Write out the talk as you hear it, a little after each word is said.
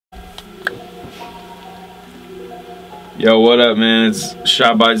Yo, what up, man? It's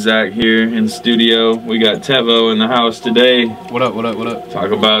Shot by Zach here in the studio. We got Tev-oh in the house today. What up, what up, what up? Talk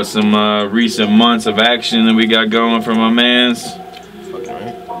about some recent months of action that we got going from my mans. Fucking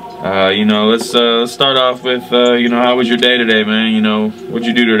right. You know, let's start off with, you know, how was your day today, man? You know, what'd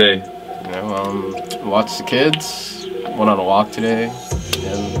you do today? You know, watched the kids, went on a walk today,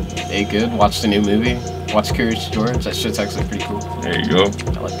 and ate good, watched a new movie, watched Curious George. That shit's actually pretty cool. There you go. I like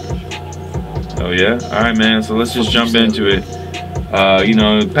Curious George. Oh yeah? Alright, man, so let's just jump into it. You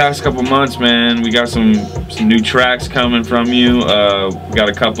know, the past couple months, man, we got some new tracks coming from you. We got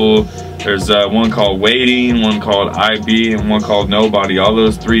a couple. There's one called Waiting, one called N.B.D, and one called N.B.D. All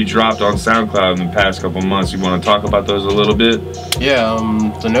those three dropped on SoundCloud in the past couple months. You want to talk about those a little bit? Yeah,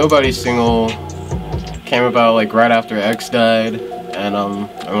 the N.B.D single came about like right after X died, and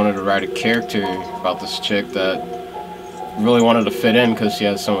I wanted to write a character about this chick that really wanted to fit in because she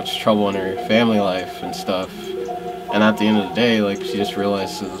had so much trouble in her family life and stuff. And at the end of the day, like, she just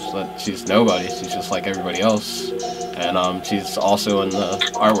realizes that she's nobody. She's just like everybody else. And she's also in the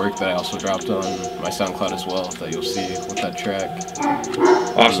artwork that I also dropped on my SoundCloud as well, that you'll see with that track.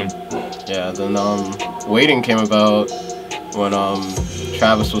 Awesome. Yeah, then Waiting came about when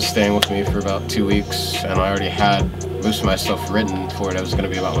Travis was staying with me for about 2 weeks, and I already had most of my stuff written for it. It was going to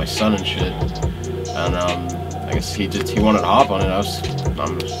be about my son and shit. And I guess he wanted to hop on it.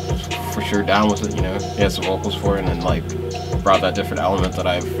 I'm for sure down with it, you know. He has the vocals for it, and then like brought that different element that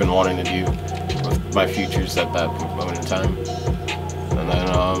I've been wanting to do with my futures at that moment in time. And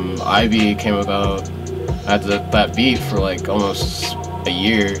then Ivy came about. I had that beat for like almost a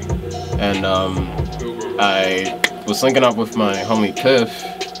year, and I was linking up with my homie Piff,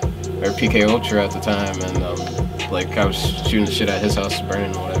 or PK Ultra at the time, and like I was shooting the shit at his house,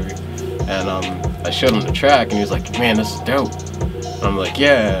 burning or whatever. And I showed him the track, and he was like, "Man, this is dope." And I'm like,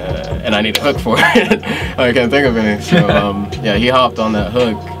 "Yeah," and I need a hook for it. I can't think of any. So yeah, he hopped on that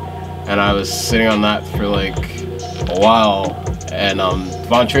hook, and I was sitting on that for like a while. And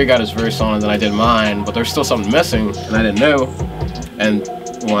Von Trey got his verse on it, and then I did mine, but there's still something missing, and I didn't know. And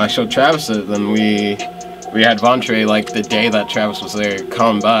when I showed Travis it, then we had Von Trey, like the day that Travis was there,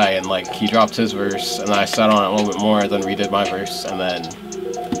 come by, and like he dropped his verse, and I sat on it a little bit more, then redid my verse, and then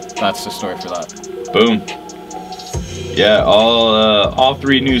that's the story for that. Boom. Yeah, all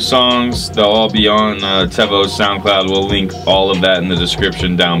three new songs, they'll all be on Tev-oh's SoundCloud. We'll link all of that in the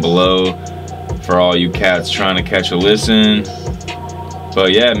description down below for all you cats trying to catch a listen.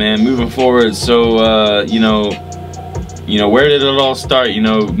 But yeah, man, moving forward, so you know, where did it all start? You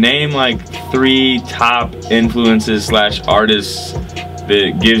know, name like 3 top influences / artists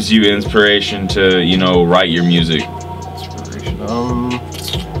that gives you inspiration to, you know, write your music. Inspiration,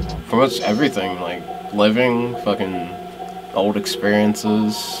 pretty much everything, like living, fucking old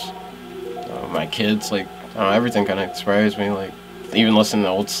experiences, my kids, like, I don't know, everything kind of inspires me, like, even listening to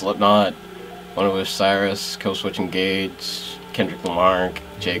old Slipknot, One of Cyrus, Killswitch Engage, Kendrick Lamar,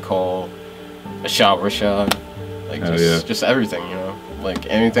 J. Cole, Rashad, like, just everything, you know, like,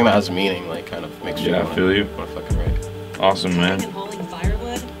 anything that has meaning, like, kind of makes you want to fucking write. Awesome, man.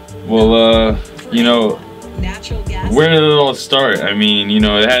 Well, you know, where did it all start? I mean, you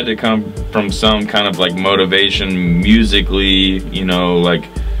know, it had to come from some kind of like motivation musically, you know, like,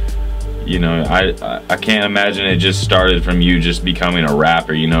 you know, I can't imagine it just started from you just becoming a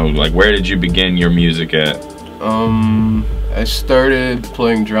rapper, you know, like where did you begin your music at? I started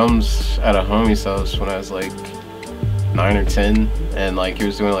playing drums at a homie's house when I was like 9 or 10, and like he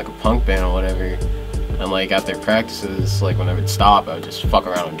was doing like a punk band or whatever. And like at their practices, like when they would stop, I would just fuck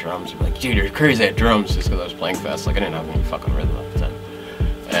around on drums. I'd be like, "Dude, you're crazy at drums," just because I was playing fast. Like I didn't have any fucking rhythm at the time.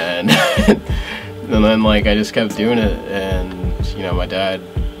 And and then like I just kept doing it. And you know, my dad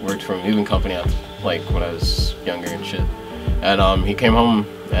worked for a moving company like when I was younger and shit. And he came home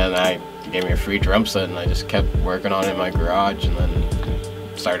and he gave me a free drum set, and I just kept working on it in my garage. And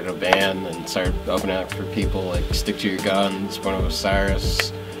then started a band and started opening up for people like Stick to Your Guns, One of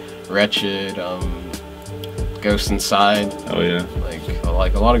Cyrus, Wretched, Ghost Inside. Oh yeah.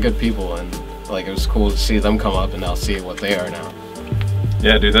 Like a lot of good people, and like it was cool to see them come up and now see what they are now.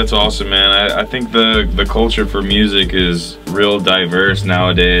 Yeah, dude, that's awesome, man. I think the culture for music is real diverse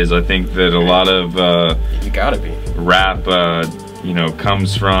nowadays. I think that a lot of you gotta be rap, you know,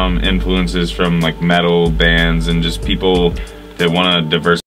 comes from influences from like metal bands and just people that want to diversify